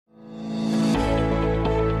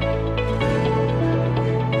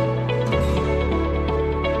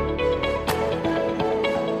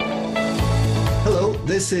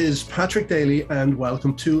This is Patrick Daly and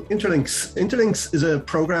welcome to Interlinks. Interlinks is a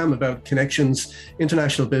program about connections,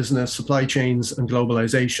 international business, supply chains and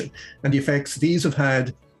globalization, and the effects these have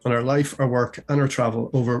had on our life, our work and our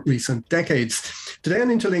travel over recent decades. Today on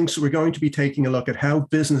Interlinks, we're going to be taking a look at how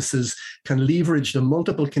businesses can leverage the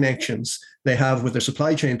multiple connections they have with their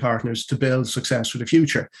supply chain partners to build success for the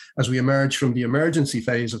future as we emerge from the emergency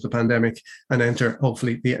phase of the pandemic and enter,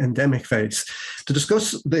 hopefully, the endemic phase. To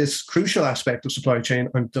discuss this crucial aspect of supply chain,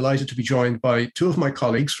 I'm delighted to be joined by two of my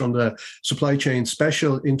colleagues from the Supply Chain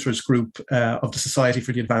Special Interest Group of the Society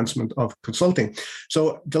for the Advancement of Consulting.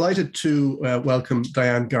 So delighted to welcome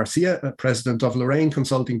Diane Garcia, President of Lorraine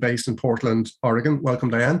Consulting based in Portland, Oregon. Welcome,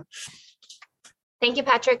 Diane. Thank you,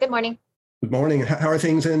 Patrick. Good morning. Good morning. How are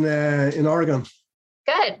things in Oregon?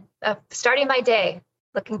 Good. Starting my day.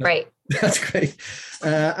 Looking great. That's great.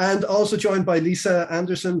 And also joined by Lisa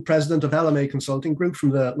Anderson, President of LMA Consulting Group from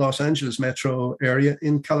the Los Angeles metro area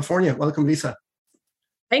in California. Welcome, Lisa.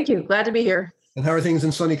 Thank you. Glad to be here. And how are things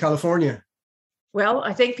in sunny California? Well,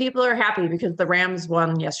 I think people are happy because the Rams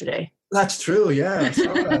won yesterday. That's true. Yeah. I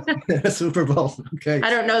saw that. Super Bowl. Okay. I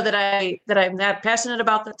don't know that I'm that passionate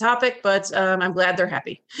about the topic, but I'm glad they're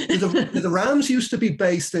happy. The Rams used to be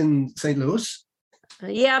based in St. Louis.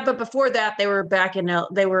 Yeah, but before that, they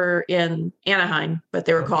were in Anaheim, but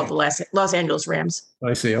they were called the Los Angeles Rams.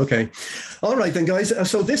 I see. Okay. All right then, guys.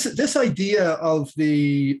 So this idea of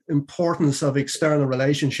the importance of external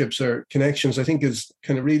relationships or connections, I think, is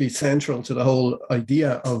kind of really central to the whole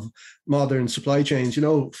idea of modern supply chains. You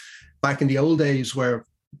know, back in the old days where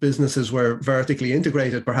businesses were vertically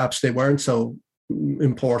integrated, perhaps they weren't so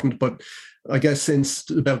important, but I guess since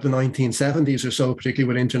about the 1970s or so,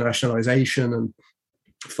 particularly with internationalization and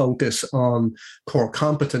focus on core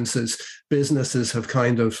competences, businesses have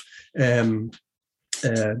kind of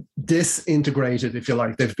disintegrated, if you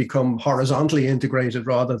like. They've become horizontally integrated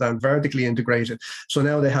rather than vertically integrated. So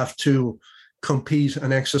now they have to compete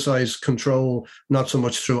and exercise control, not so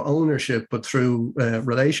much through ownership, but through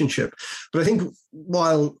relationship. But I think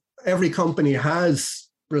while every company has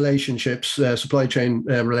relationships, supply chain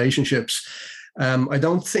relationships, I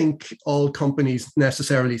don't think all companies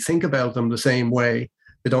necessarily think about them the same way.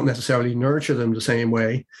 They don't necessarily nurture them the same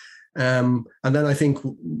way. And then I think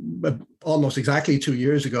almost exactly 2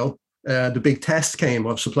 years ago, the big test came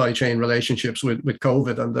of supply chain relationships with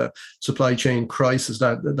COVID and the supply chain crisis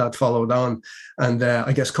that followed on. And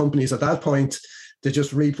I guess companies at that point, they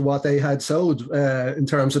just reaped what they had sowed in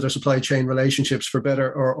terms of their supply chain relationships, for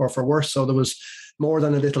better or for worse. So there was more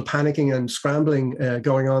than a little panicking and scrambling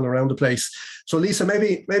going on around the place. So Lisa,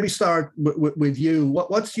 maybe start with you.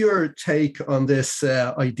 What's your take on this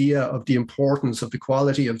idea of the importance of the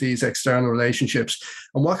quality of these external relationships,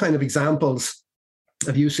 and what kind of examples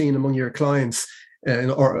have you seen among your clients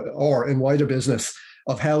or in wider business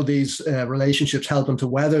of how these relationships help them to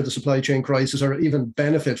weather the supply chain crisis or even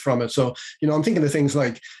benefit from it? So, you know, I'm thinking of things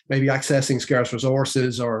like maybe accessing scarce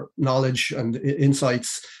resources or knowledge and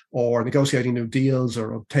insights, or negotiating new deals,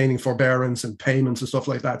 or obtaining forbearance and payments and stuff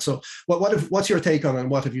like that. So what's your take on it, and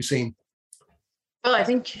what have you seen? Well, I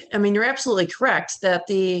mean, you're absolutely correct that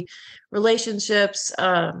the relationships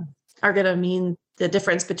are going to mean the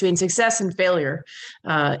difference between success and failure,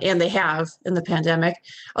 and they have in the pandemic.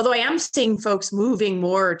 Although I am seeing folks moving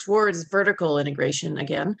more towards vertical integration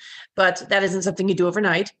again, but that isn't something you do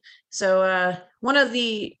overnight. So one of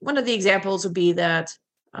the examples would be that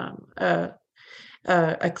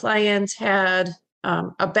a client had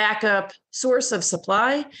a backup source of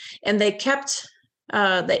supply, and they kept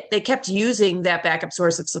using that backup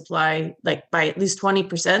source of supply like by at least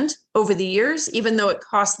 20% over the years, even though it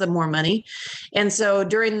cost them more money. And so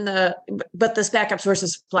but this backup source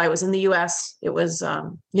of supply was in the US. It was,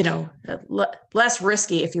 less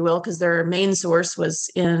risky, if you will, because their main source was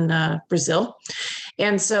in Brazil.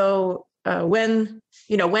 And so when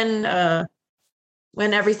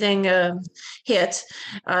everything hit,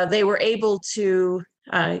 they were able to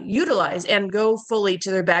utilize and go fully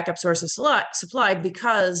to their backup source of supply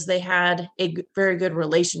because they had a very good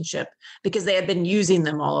relationship, because they had been using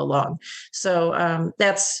them all along. So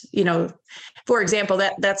that's, for example,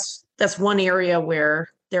 that's one area where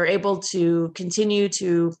they're able to continue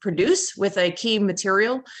to produce with a key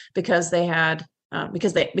material because they had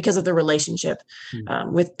because of the relationship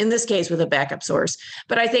with, in this case, with a backup source.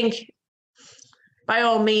 But I think, by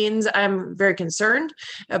all means, I'm very concerned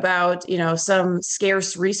about, some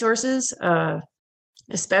scarce resources,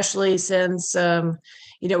 especially since,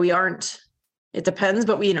 we aren't, it depends,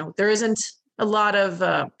 but there isn't a lot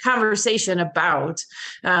of conversation about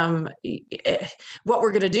what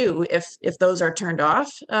we're going to do if those are turned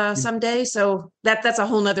off someday. So that's a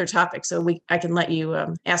whole nother topic. So I can let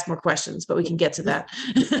you ask more questions, but we can get to that.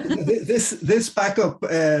 This backup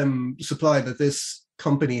supply that this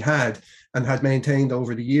company had and had maintained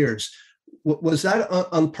over the years, was that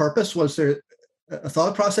on purpose? Was there a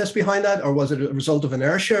thought process behind that, or was it a result of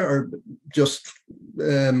inertia, or just?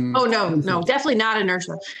 Oh no, definitely not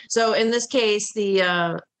inertia. So in this case,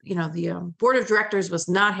 the board of directors was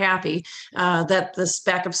not happy that this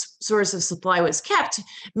backup source of supply was kept,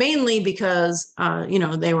 mainly because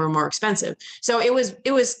they were more expensive. So it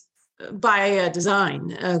was by design.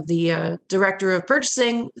 The director of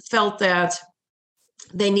purchasing felt that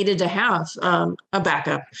they needed to have a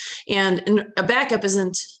backup, and a backup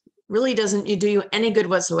doesn't do you any good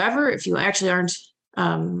whatsoever if you actually aren't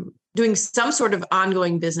doing some sort of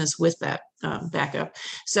ongoing business with that backup.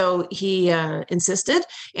 So he insisted,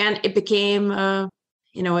 and it became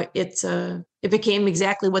it became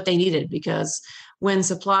exactly what they needed, because when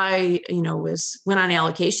supply went on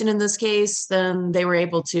allocation in this case, then they were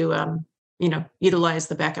able to utilize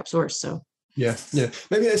the backup source. So. Yeah.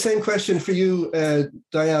 Maybe the same question for you,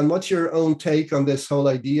 Diane. What's your own take on this whole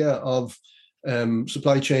idea of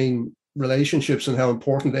supply chain relationships and how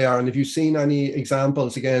important they are? And have you seen any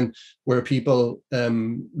examples, again, where people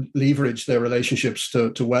leverage their relationships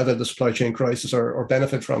to weather the supply chain crisis or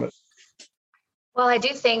benefit from it? Well, I do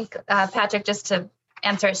think, Patrick, just to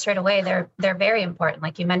answer it straight away, they're very important.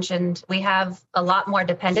 Like you mentioned, we have a lot more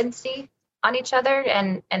dependency on each other,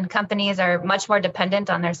 and companies are much more dependent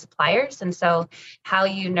on their suppliers. And so how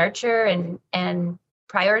you nurture and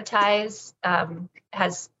prioritize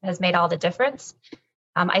has made all the difference.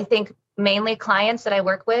 I think mainly clients that I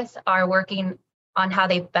work with are working on how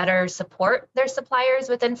they better support their suppliers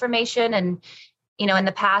with information. And, in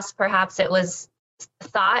the past, perhaps it was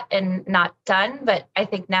thought and not done, but I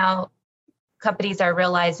think now companies are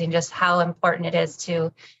realizing just how important it is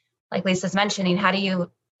to, like Lisa's mentioning, how do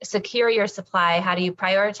you secure your supply? How do you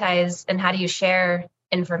prioritize, and how do you share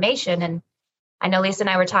information? And I know Lisa and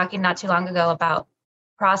I were talking not too long ago about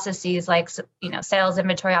processes like, sales,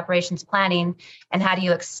 inventory, operations planning, and how do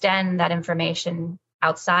you extend that information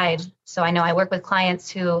outside? So I know I work with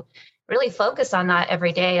clients who really focus on that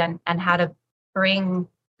every day, and how to bring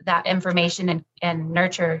that information and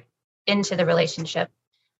nurture into the relationship,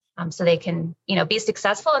 so they can, be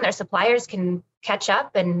successful, and their suppliers can catch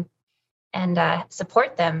up and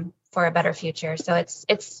support them for a better future. So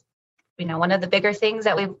it's one of the bigger things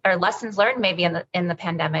that our lessons learned maybe in the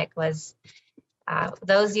pandemic was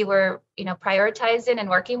those you were prioritizing and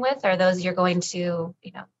working with are those you're going to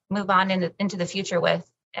move on into the future with,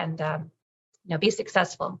 and be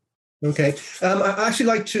successful. Okay, I'd actually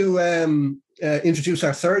like to introduce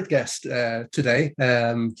our third guest today,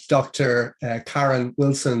 Dr. Karen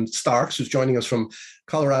Wilson Starks, who's joining us from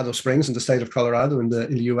Colorado Springs in the state of Colorado in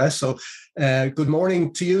the US. So good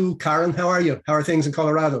morning to you, Karen. How are you? How are things in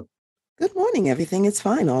Colorado? Good morning. Everything is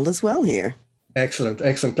fine. All is well here. Excellent.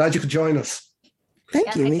 Glad you could join us.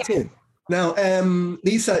 Thank you. Me too. Now,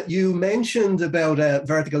 Lisa, you mentioned about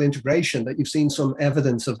vertical integration, that you've seen some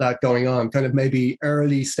evidence of that going on, kind of maybe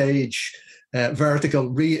early stage vertical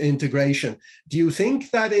reintegration. Do you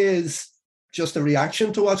think that is just a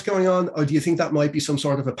reaction to what's going on, or do you think that might be some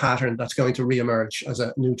sort of a pattern that's going to reemerge as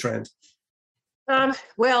a new trend?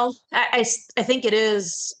 Well, I think it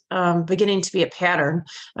is beginning to be a pattern.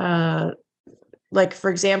 Like, for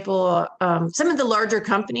example, some of the larger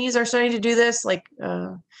companies are starting to do this, like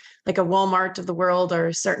a Walmart of the world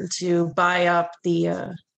are starting to buy up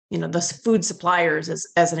the food suppliers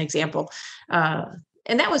as an example.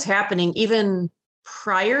 And that was happening even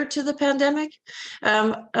prior to the pandemic.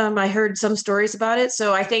 I heard some stories about it.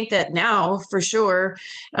 So I think that now, for sure,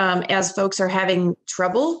 as folks are having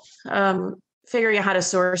trouble figuring out how to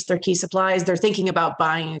source their key supplies, they're thinking about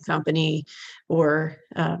buying a company or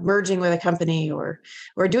merging with a company or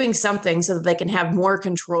doing something so that they can have more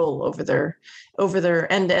control over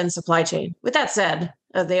their end-to-end supply chain. With that said,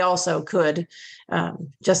 they also could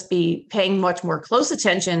just be paying much more close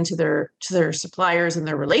attention to their suppliers and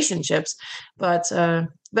their relationships. But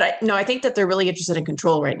I think that they're really interested in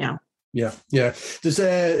control right now. Yeah. There's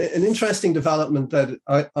an interesting development that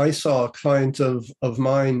I saw a client of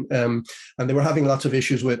mine, and they were having lots of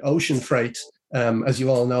issues with ocean freight. As you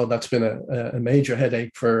all know, that's been a major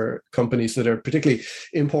headache for companies that are particularly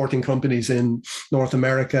importing companies in North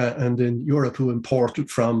America and in Europe who import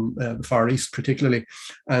from the Far East particularly.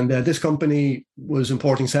 And this company was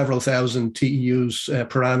importing several thousand TEUs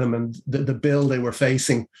per annum, and the bill they were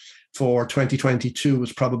facing for 2022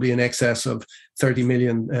 was probably in excess of $30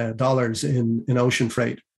 million in ocean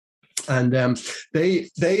freight. And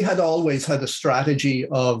they had always had a strategy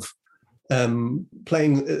of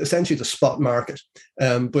playing essentially the spot market.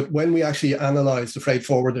 But when we actually analyzed the freight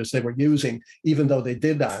forwarders they were using, even though they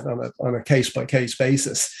did that on a case-by-case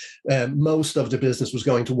basis, most of the business was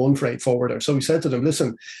going to one freight forwarder. So we said to them,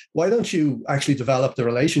 listen, why don't you actually develop the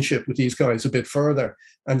relationship with these guys a bit further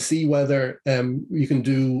and see whether you can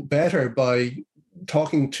do better by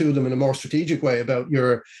talking to them in a more strategic way about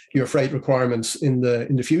your freight requirements in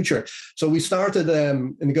the future. So we started a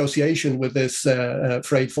negotiation with this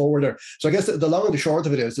freight forwarder. So I guess the long and the short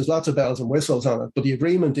of it is there's lots of bells and whistles on it, but the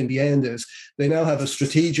agreement in the end is they now have a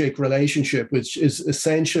strategic relationship, which is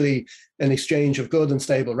essentially an exchange of good and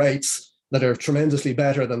stable rates that are tremendously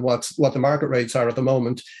better than what the market rates are at the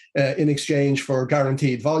moment, in exchange for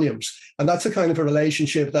guaranteed volumes. And that's a kind of a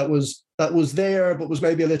relationship that was there, but was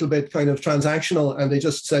maybe a little bit kind of transactional. And they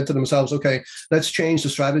just said to themselves, okay, let's change the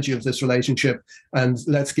strategy of this relationship and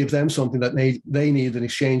let's give them something that they need in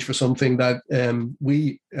exchange for something that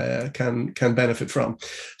we can benefit from.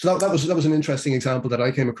 So that was an interesting example that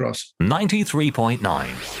I came across.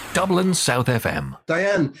 93.9 Dublin South FM.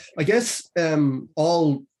 Diane, I guess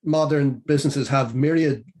all modern businesses have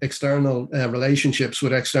myriad external relationships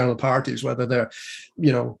with external parties, whether they're,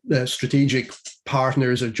 strategic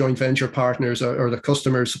partners or joint venture partners or the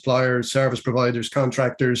customers, suppliers, service providers,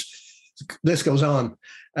 contractors. This goes on.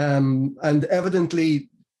 And evidently,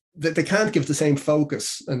 they can't give the same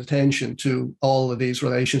focus and attention to all of these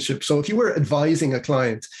relationships. So if you were advising a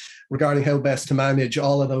client regarding how best to manage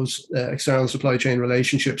all of those external supply chain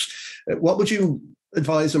relationships, what would you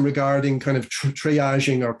advise them regarding kind of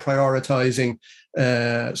triaging or prioritizing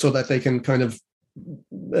so that they can kind of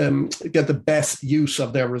get the best use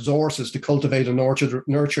of their resources to cultivate and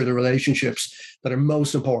nurture the relationships that are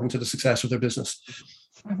most important to the success of their business?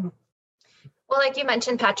 Mm-hmm. Well, like you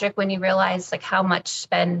mentioned, Patrick, when you realize like how much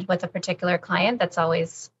spend with a particular client, that's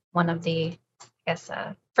always one of the,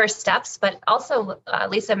 first steps. But also,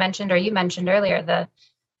 Lisa mentioned, or you mentioned earlier,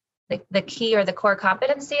 the key or the core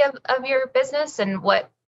competency of your business and what,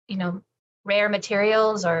 rare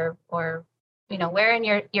materials or where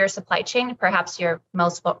in your supply chain, perhaps you're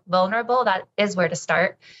most vulnerable, that is where to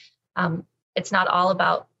start. It's not all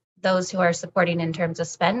about those who are supporting in terms of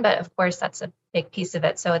spend, but of course that's a big piece of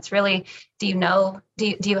it. So it's really, do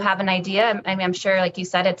you have an idea? I mean, I'm sure, like you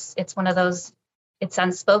said, it's one of those, it's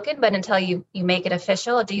unspoken, but until you make it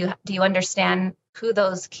official, do you understand who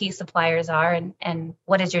those key suppliers are and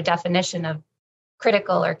what is your definition of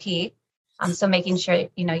critical or key? So making sure,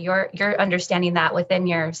 you're understanding that within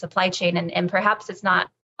your supply chain, and perhaps it's not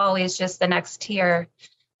always just the next tier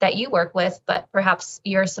that you work with, but perhaps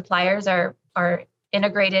your suppliers are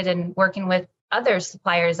integrated and working with other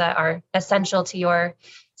suppliers that are essential to your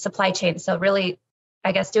supply chain. So really,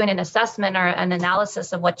 I guess, doing an assessment or an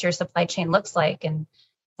analysis of what your supply chain looks like, and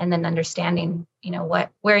then understanding,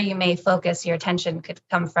 where you may focus your attention could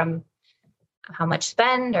come from how much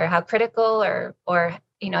spend or how critical or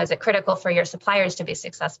is it critical for your suppliers to be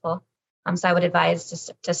successful? So I would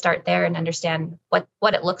advise to start there and understand what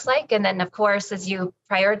it looks like. And then, of course, as you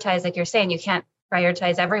prioritize, like you're saying, you can't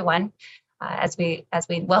prioritize everyone, as we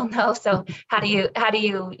well know. So how do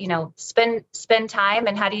you spend time,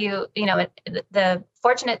 and how do you, the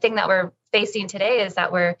fortunate thing that we're facing today is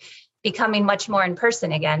that we're becoming much more in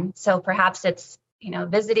person again. So perhaps it's,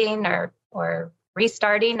 visiting or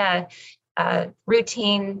restarting a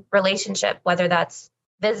routine relationship, whether that's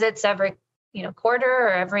visits every, quarter or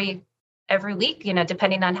every week,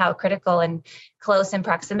 depending on how critical and close in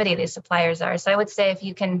proximity these suppliers are. So I would say if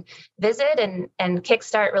you can visit and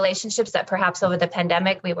kickstart relationships that perhaps over the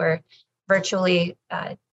pandemic we were virtually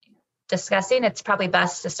discussing, it's probably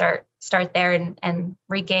best to start there and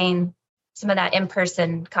regain some of that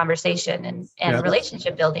in-person conversation and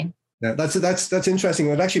relationship building. Yeah, that's interesting.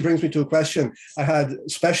 It actually brings me to a question I had,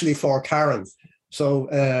 especially for Karen. So,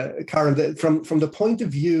 Karen, from the point of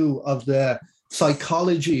view of the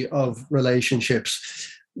psychology of relationships,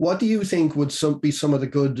 what do you think would be some of the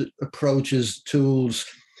good approaches, tools,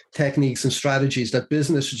 techniques, and strategies that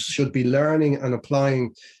businesses should be learning and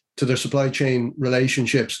applying to their supply chain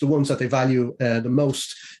relationships, the ones that they value the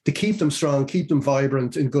most, to keep them strong, keep them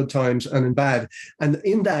vibrant in good times and in bad? And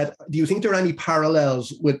in that, do you think there are any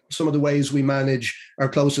parallels with some of the ways we manage our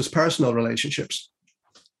closest personal relationships?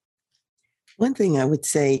 One thing I would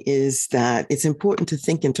say is that it's important to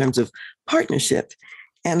think in terms of partnership.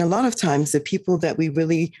 And a lot of times the people that we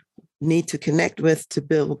really need to connect with to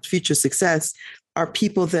build future success are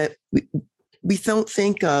people that we don't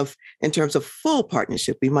think of in terms of full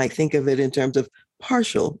partnership. We might think of it in terms of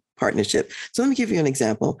partial partnership. So let me give you an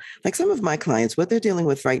example. Like some of my clients, what they're dealing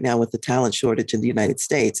with right now with the talent shortage in the United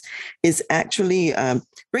States is actually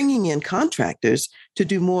bringing in contractors to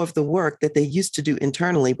do more of the work that they used to do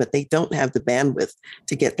internally, but they don't have the bandwidth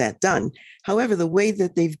to get that done. However, the way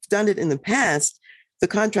that they've done it in the past, the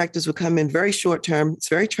contractors will come in very short term. It's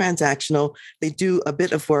very transactional. They do a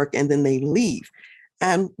bit of work and then they leave.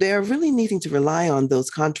 And they're really needing to rely on those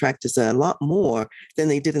contractors a lot more than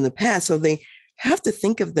they did in the past. So they have to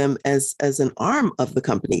think of them as an arm of the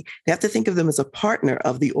company. They have to think of them as a partner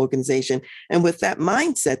of the organization. And with that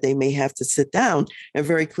mindset, they may have to sit down and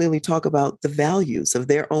very clearly talk about the values of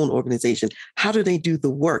their own organization. How do they do the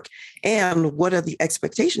work? And what are the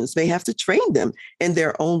expectations? They have to train them in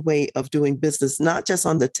their own way of doing business, not just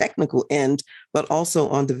on the technical end, but also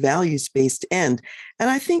on the values-based end. And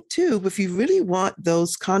I think, too, if you really want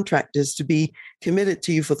those contractors to be committed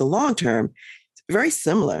to you for the long term, very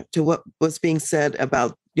similar to what was being said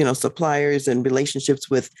about, suppliers and relationships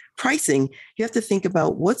with pricing, you have to think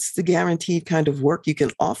about what's the guaranteed kind of work you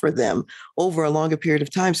can offer them over a longer period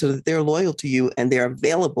of time so that they're loyal to you and they're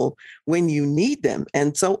available when you need them.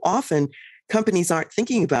 And so often companies aren't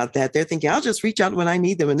thinking about that. They're thinking, I'll just reach out when I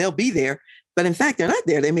need them and they'll be there. But in fact, they're not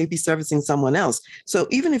there. They may be servicing someone else. So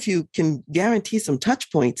even if you can guarantee some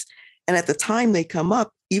touch points, and at the time they come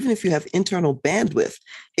up, even if you have internal bandwidth,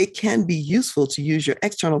 it can be useful to use your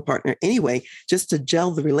external partner anyway, just to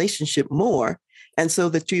gel the relationship more. And so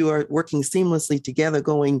that you are working seamlessly together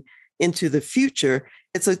going into the future.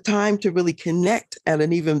 It's a time to really connect at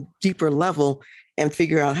an even deeper level and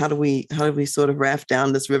figure out how do we sort of raft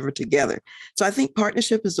down this river together. So I think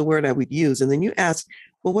partnership is the word I would use. And then you ask,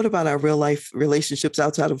 well, what about our real life relationships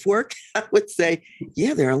outside of work? I would say,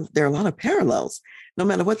 yeah, there are a lot of parallels. No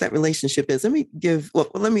matter what that relationship is. An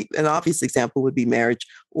obvious example would be marriage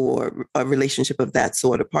or a relationship of that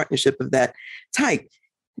sort, a partnership of that type.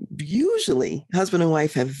 Usually, husband and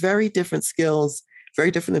wife have very different skills, very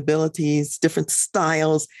different abilities, different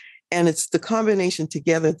styles, and it's the combination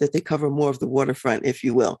together that they cover more of the waterfront, if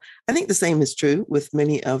you will. I think the same is true with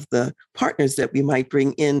many of the partners that we might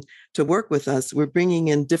bring in to work with us. We're bringing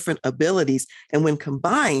in different abilities, and when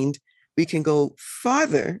combined, we can go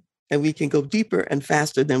farther and we can go deeper and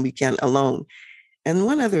faster than we can alone. And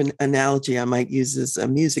one other analogy I might use is a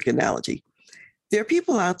music analogy. There are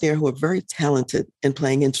people out there who are very talented in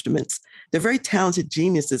playing instruments. They're very talented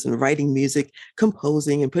geniuses in writing music,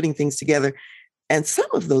 composing, and putting things together. And some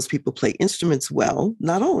of those people play instruments well,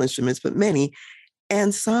 not all instruments, but many,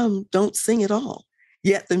 and some don't sing at all.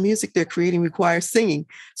 Yet the music they're creating requires singing.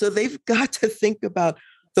 So they've got to think about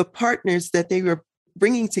the partners that they were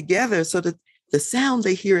bringing together so that the sound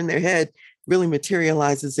they hear in their head really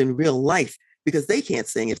materializes in real life, because they can't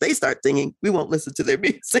sing. If they start singing, we won't listen to their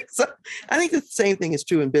music. So I think the same thing is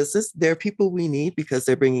true in business. There are people we need because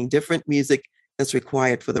they're bringing different music that's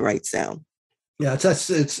required for the right sound. Yeah,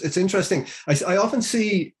 it's interesting. I often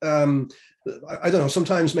see, I don't know,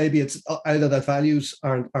 sometimes maybe it's either that values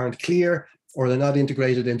aren't clear or they're not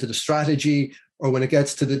integrated into the strategy, or when it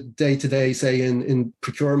gets to the day-to-day, say in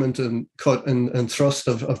procurement and cut and thrust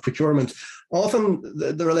of procurement, often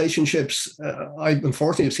the relationships, I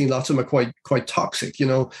unfortunately have seen lots of them are quite toxic.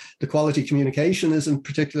 The quality communication isn't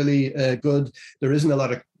particularly good. There isn't a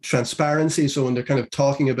lot of transparency. So when they're kind of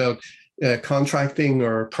talking about contracting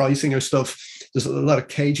or pricing or stuff, there's a lot of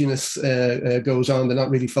caginess goes on. They're not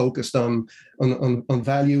really focused on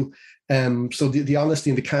value. So the honesty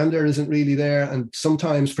and the candor isn't really there. And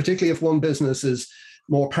sometimes, particularly if one business is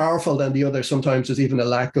more powerful than the other, sometimes there's even a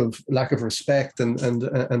lack of respect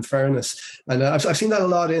and fairness. And I've seen that a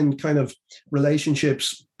lot in kind of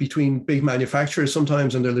relationships between big manufacturers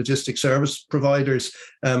sometimes and their logistics service providers.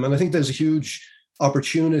 And I think there's a huge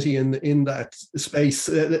opportunity in that space.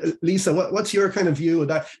 Lisa, what's your kind of view of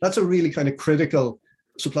that? That's a really kind of critical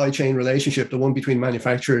supply chain relationship, the one between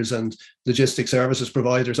manufacturers and logistics services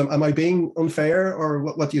providers. Am I being unfair, or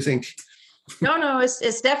what do you think? No,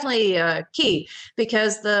 it's definitely key,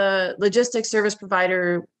 because the logistics service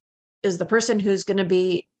provider is the person who's going to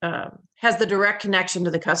be has the direct connection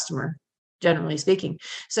to the customer, generally speaking.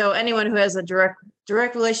 So anyone who has a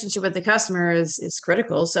direct relationship with the customer is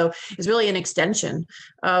critical. So it's really an extension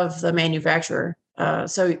of the manufacturer.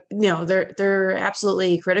 So they're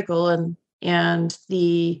absolutely critical, and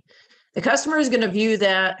the customer is going to view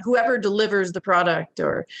that whoever delivers the product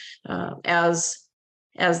or as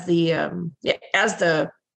the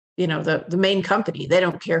main company. They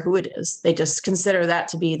don't care who it is. They just consider that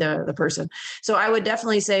to be the person. So I would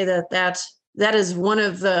definitely say that is one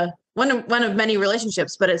of many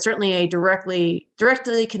relationships, but it's certainly a directly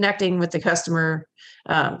connecting with the customer.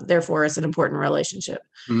 Therefore, it's an important relationship.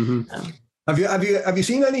 Mm-hmm. Have you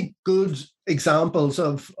seen any good examples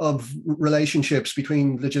of relationships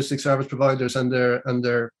between logistics service providers and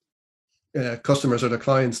their customers or their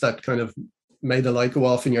clients that kind of made the light go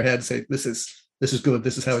off in your head? Say this is good.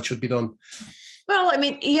 This is how it should be done. Well, I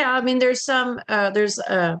mean, yeah, I mean, there's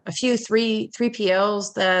a few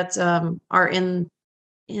 3PLs that are in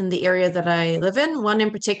the area that I live in. One in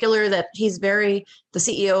particular that the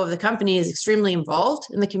CEO of the company is extremely involved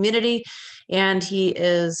in the community, and he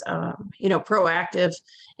is, proactive.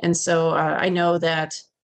 And so I know that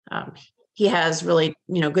he has really,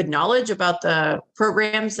 good knowledge about the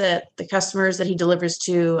programs that the customers that he delivers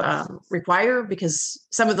to require, because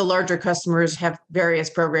some of the larger customers have various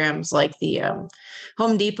programs, like the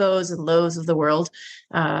Home Depots and Lowe's of the world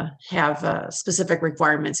have specific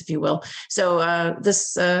requirements, if you will. So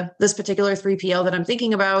this particular 3PL that I'm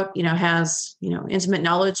thinking about, has, intimate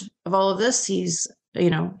knowledge of all of this. He's,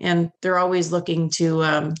 and they're always looking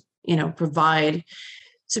to, provide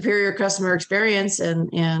superior customer experience and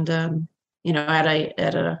at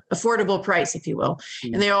a affordable price, if you will.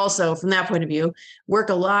 Mm-hmm. And they also, from that point of view, work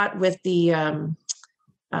a lot with the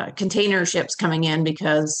container ships coming in,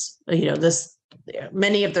 because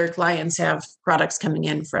many of their clients have products coming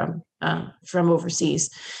in from overseas.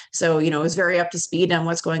 So it was very up to speed on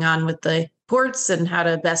what's going on with the ports and how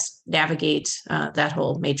to best navigate that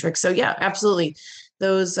whole matrix. So yeah, absolutely,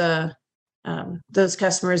 those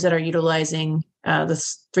customers that are utilizing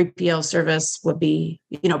this 3PL service would be,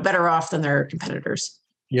 better off than their competitors.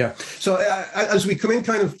 Yeah. So as we come in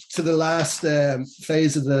kind of to the last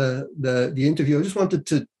phase of the interview, I just wanted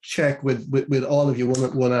to check with all of you,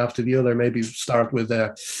 one after the other. Maybe start with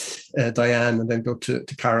Diane, and then go to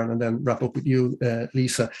Karen, and then wrap up with you,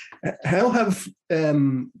 Lisa. How have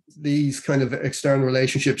these kind of external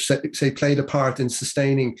relationships, say, played a part in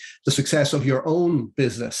sustaining the success of your own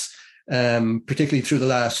business? Particularly through the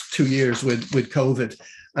last 2 years with COVID.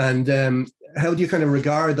 And how do you kind of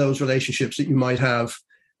regard those relationships that you might have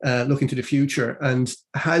looking to the future? And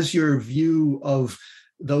has your view of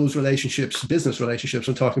those relationships, business relationships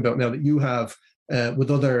I'm talking about now, that you have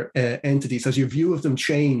with other entities, has your view of them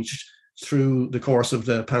changed through the course of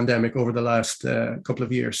the pandemic over the last couple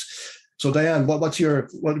of years? So Diane, what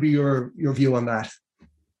would be your view on that?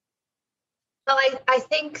 Well, I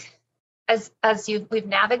think we've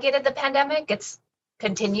navigated the pandemic, it's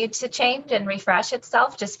continued to change and refresh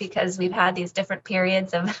itself, just because we've had these different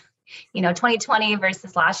periods of, 2020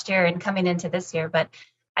 versus last year and coming into this year. But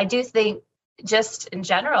I do think, just in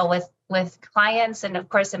general with clients, and of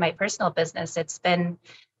course in my personal business, it's been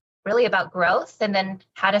really about growth, and then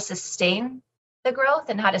how to sustain the growth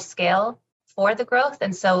and how to scale for the growth.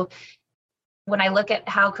 And so when I look at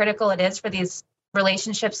how critical it is for these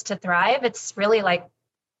relationships to thrive, it's really like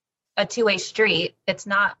a two-way street. It's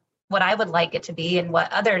not what I would like it to be and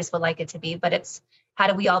what others would like it to be, but it's how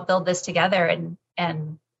do we all build this together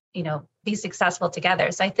and be successful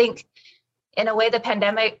together. So I think in a way the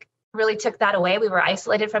pandemic really took that away. We were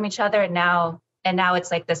isolated from each other, and now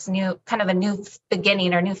it's like this new kind of a new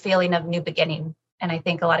beginning, or new feeling of new beginning. And I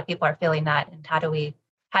think a lot of people are feeling that. And how do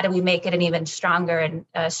we make it an even stronger and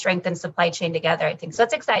strengthen supply chain together? I think so.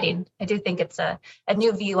 It's exciting. I do think it's a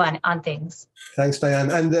new view on things. Thanks,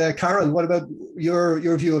 Diane. And Karen, what about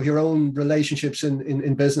your view of your own relationships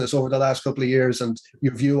in business over the last couple of years, and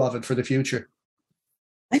your view of it for the future?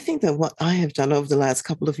 I think that what I have done over the last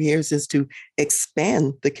couple of years is to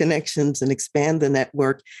expand the connections and expand the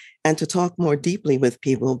network, and to talk more deeply with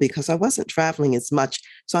people, because I wasn't traveling as much.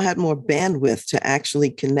 So I had more bandwidth to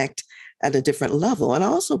actually connect at a different level. And I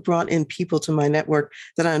also brought in people to my network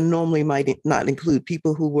that I normally might not include,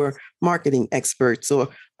 people who were marketing experts or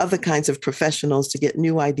other kinds of professionals, to get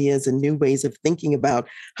new ideas and new ways of thinking about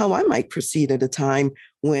how I might proceed at a time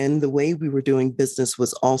when the way we were doing business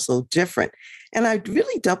was also different. And I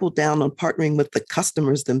really doubled down on partnering with the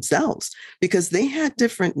customers themselves, because they had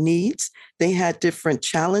different needs, they had different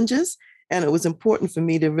challenges, and it was important for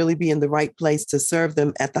me to really be in the right place to serve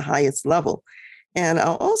them at the highest level. And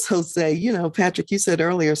I'll also say, Patrick, you said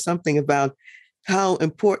earlier something about how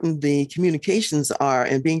important the communications are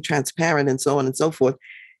and being transparent and so on and so forth.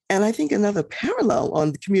 And I think another parallel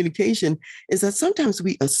on the communication is that sometimes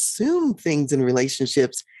we assume things in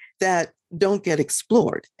relationships that don't get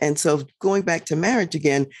explored. And so going back to marriage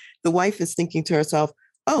again, the wife is thinking to herself,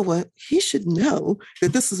 oh, well, he should know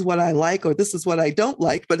that this is what I like or this is what I don't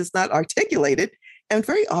like, but it's not articulated. And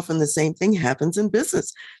very often the same thing happens in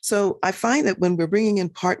business. So I find that when we're bringing in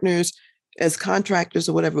partners as contractors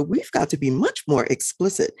or whatever, we've got to be much more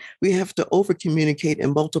explicit. We have to over communicate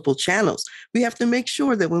in multiple channels. We have to make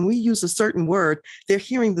sure that when we use a certain word, they're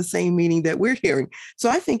hearing the same meaning that we're hearing. So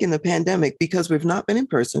I think in the pandemic, because we've not been in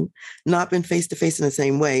person, not been face to face in the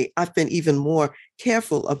same way, I've been even more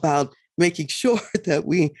careful about making sure that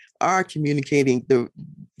we are communicating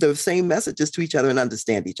the same messages to each other and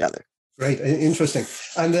understand each other. Great. Interesting.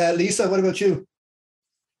 And Lisa, what about you?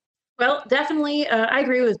 Well, definitely, I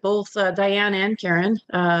agree with both Diane and Karen.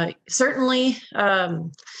 Certainly,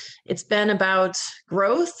 it's been about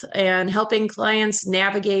growth and helping clients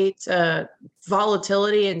navigate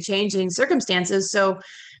volatility and changing circumstances. So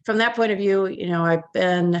from that point of view, I've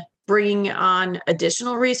been bringing on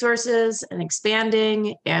additional resources and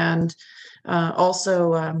expanding, and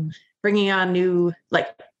also bringing on new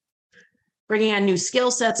skill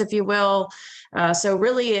sets, if you will. So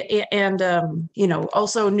really, and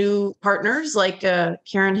also new partners like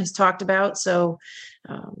Karen has talked about. So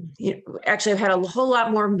actually, I've had a whole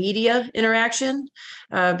lot more media interaction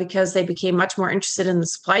because they became much more interested in the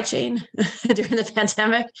supply chain during the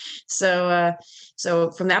pandemic. So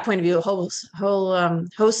from that point of view, a whole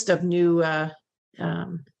host of new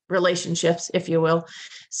relationships, if you will.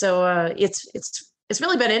 So it's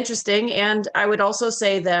really been interesting, and I would also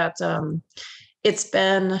say that it's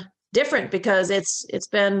been different because it's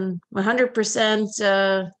been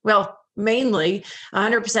 100%, mainly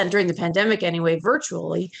 100% during the pandemic anyway,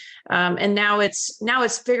 virtually. And now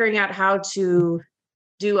it's figuring out how to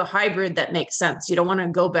do a hybrid that makes sense. You don't want to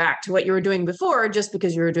go back to what you were doing before just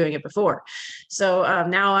because you were doing it before. So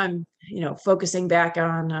now I'm, focusing back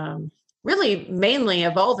on really mainly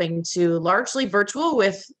evolving to largely virtual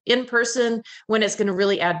with in-person when it's going to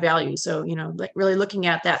really add value. So, really looking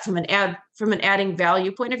at that from an adding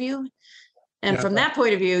value point of view. And from that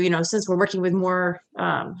point of view, since we're working with more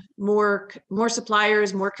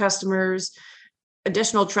suppliers, more customers,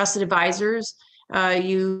 additional trusted advisors,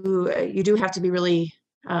 you do have to be really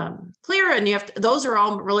clear, and those are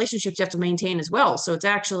all relationships you have to maintain as well. So it's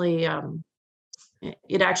actually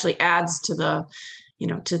it actually adds to the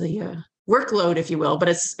workload, if you will, but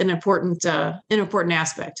it's an important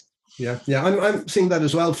aspect. Yeah, I'm seeing that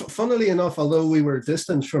as well. Funnily enough, although we were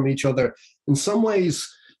distant from each other, in some ways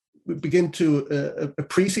we begin to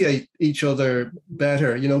appreciate each other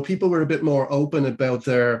better. People were a bit more open about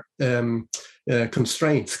their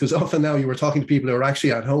constraints, because often now you were talking to people who were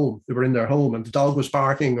actually at home, they were in their home, and the dog was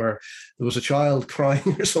barking, or there was a child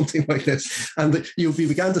crying, or something like this. And we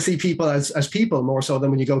began to see people as people more so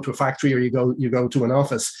than when you go to a factory or you go to an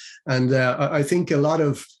office. And I think a lot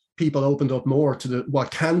of people opened up more to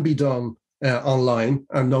what can be done online,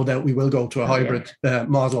 and no doubt we will go to a hybrid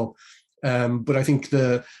model. But I think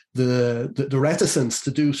the reticence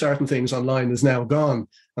to do certain things online is now gone,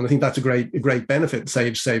 and I think that's a great benefit.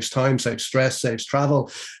 It saves time, saves stress, saves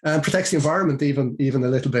travel, and protects the environment even a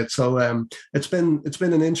little bit. So it's been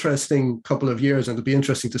an interesting couple of years, and it'll be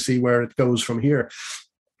interesting to see where it goes from here.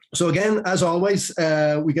 So again, as always,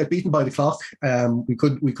 we get beaten by the clock. We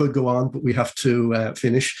could go on, but we have to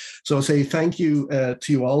finish. So I'll say thank you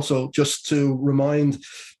to you also, just to remind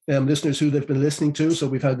listeners who they've been listening to. So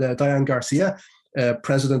we've had Diane Garcia,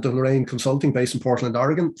 President of Lorraine Consulting, based in Portland,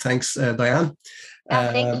 Oregon. Thanks, Diane.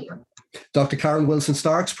 Thank you. Dr. Karen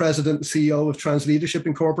Wilson-Starks, President and CEO of Transleadership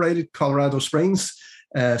Incorporated, Colorado Springs,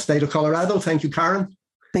 state of Colorado. Thank you, Karen.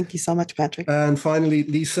 Thank you so much, Patrick. And finally,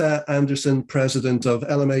 Lisa Anderson, President of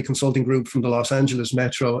LMA Consulting Group from the Los Angeles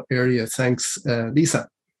metro area. Thanks, Lisa.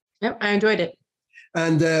 Yep, I enjoyed it.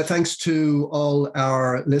 And thanks to all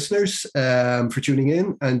our listeners for tuning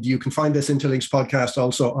in. And you can find this Interlinks podcast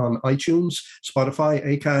also on iTunes, Spotify,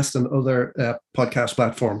 Acast, and other podcast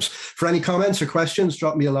platforms. For any comments or questions,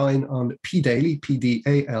 drop me a line on pdaly,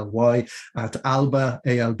 PDALY, at alba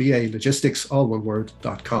logistics, all one word,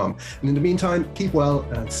 .com. And in the meantime, keep well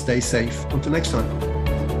and stay safe. Until next time.